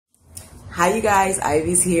Hi you guys,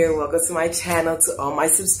 Ivy's here. Welcome to my channel. To all my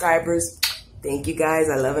subscribers, thank you guys.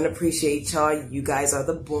 I love and appreciate y'all. You guys are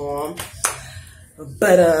the bomb.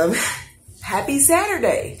 But happy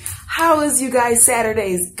Saturday. How is you guys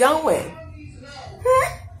Saturdays going?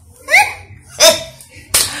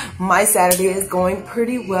 My Saturday is going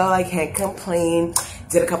pretty well. I can't complain.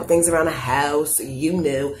 Did a couple things around the house. You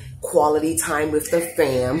know, quality time with the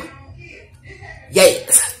fam.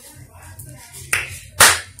 Yes.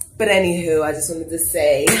 But anywho, I just wanted to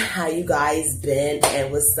say how you guys been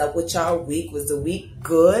and what's up with y'all week. Was the week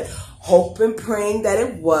good? Hope and praying that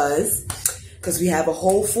it was. Because we have a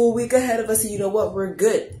whole full week ahead of us. And you know what? We're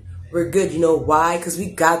good. We're good. You know why? Because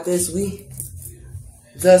we got this. We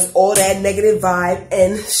just all that negative vibe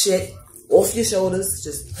and shit off your shoulders.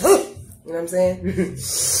 Just, you know what I'm saying?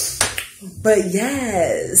 But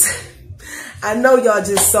yes. I know y'all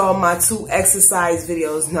just saw my 2 exercise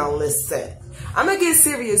videos. Now listen. I'm gonna get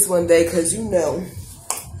serious one day, cause you know,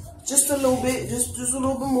 just a little bit, just a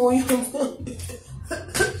little bit more. You know?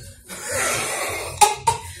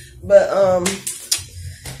 But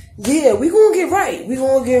yeah, we gonna get right. We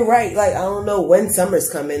gonna get right. Like, I don't know when summer's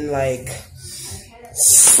coming. Like,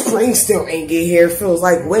 spring still ain't get here. Feels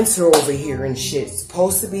like winter over here and shit. It's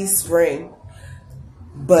supposed to be spring,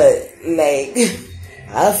 but like,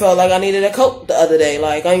 I felt like I needed a coat the other day.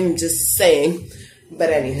 Like, I'm just saying.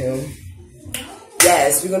 But anywho.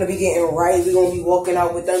 Yes, we're gonna be getting right. We're gonna be walking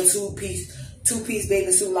out with them two-piece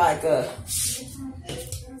bathing suit like y'all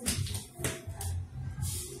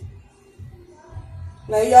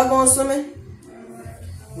going swimming?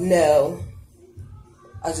 No.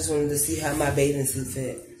 I just wanted to see how my bathing suit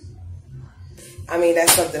fit. I mean,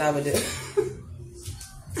 that's something I would do.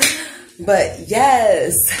 But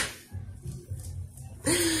yes,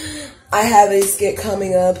 I have a skit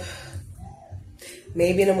coming up,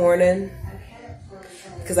 maybe in the morning.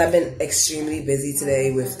 Because I've been extremely busy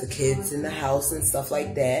today with the kids in the house and stuff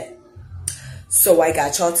like that. So I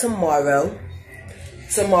got y'all tomorrow.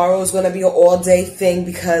 Tomorrow is going to be an all-day thing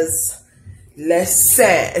because,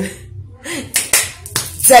 listen,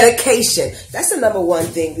 dedication. That's the number one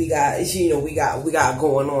thing we got. You know, we got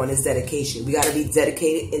going on is dedication. We got to be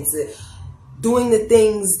dedicated into doing the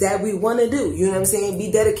things that we want to do. You know what I'm saying?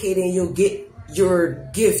 Be dedicated and you'll get your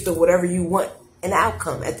gift or whatever you want, an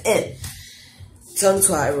outcome at the end. Tongue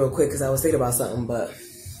tied real quick because I was thinking about something, but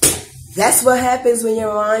that's what happens when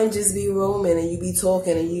your mind just be roaming and you be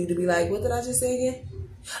talking and you to be like, what did I just say again?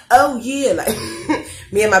 Oh yeah, like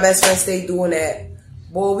me and my best friend stayed doing that.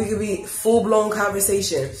 Boy, we could be full blown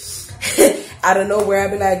conversation. Out of nowhere,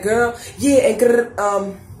 I'd be like, girl, yeah,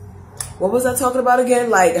 and what was I talking about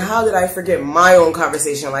again? Like, how did I forget my own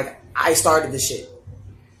conversation? Like, I started the shit.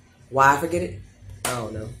 Why I forget it? I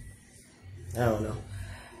don't know.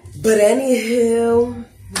 But anywho,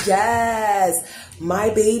 yes, my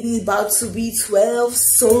baby about to be 12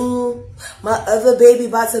 soon. My other baby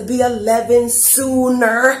about to be 11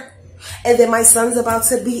 sooner. And then my son's about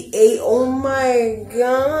to be 8. Oh my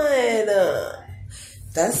God.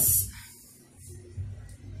 That's...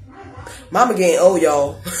 Mama getting old,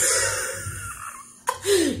 y'all.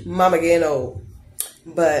 Mama getting old.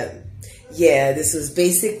 But yeah, this was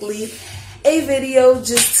basically a video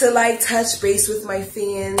just to like touch base with my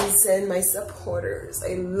fans and my supporters.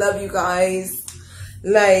 I love you guys.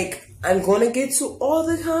 Like, I'm gonna get to all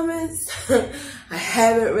the comments. I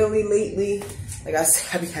haven't really lately. Like I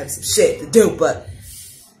said, I be having some shit to do, but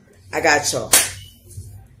I got y'all.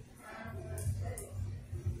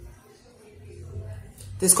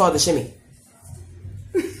 This is called the shimmy.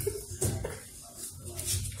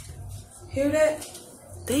 Hear that?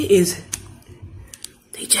 They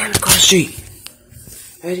jamming across the street.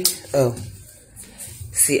 Ready? Oh.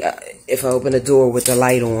 See, if I open the door with the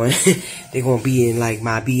light on, they're going to be in, like,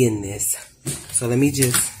 my beingness. So let me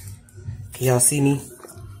just... Can y'all see me?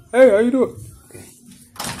 Hey, how you doing? Okay.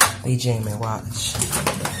 They jamming, watch.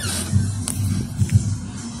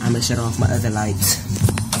 I'm going to shut off my other lights.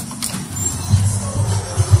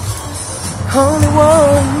 Only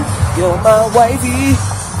one, you're my wifey.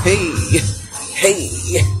 Hey, hey,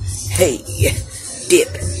 hey.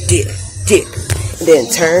 Dip, dip, dip. And then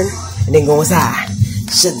turn, and then go inside.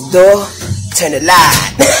 Shut the door, turn the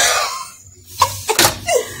light.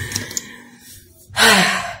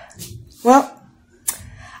 Well,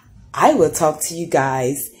 I will talk to you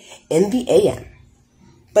guys in the AM.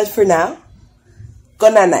 But for now,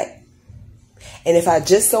 good night. And if I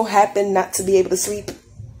just so happen not to be able to sleep,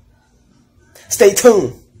 stay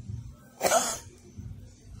tuned.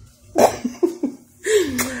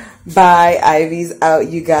 Bye, Ivy's out,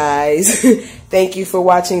 you guys. Thank you for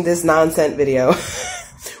watching this nonsense video.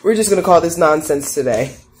 We're just going to call this nonsense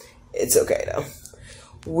today. It's okay though.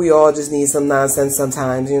 We all just need some nonsense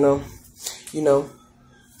sometimes, you know.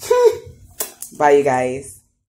 Bye, you guys.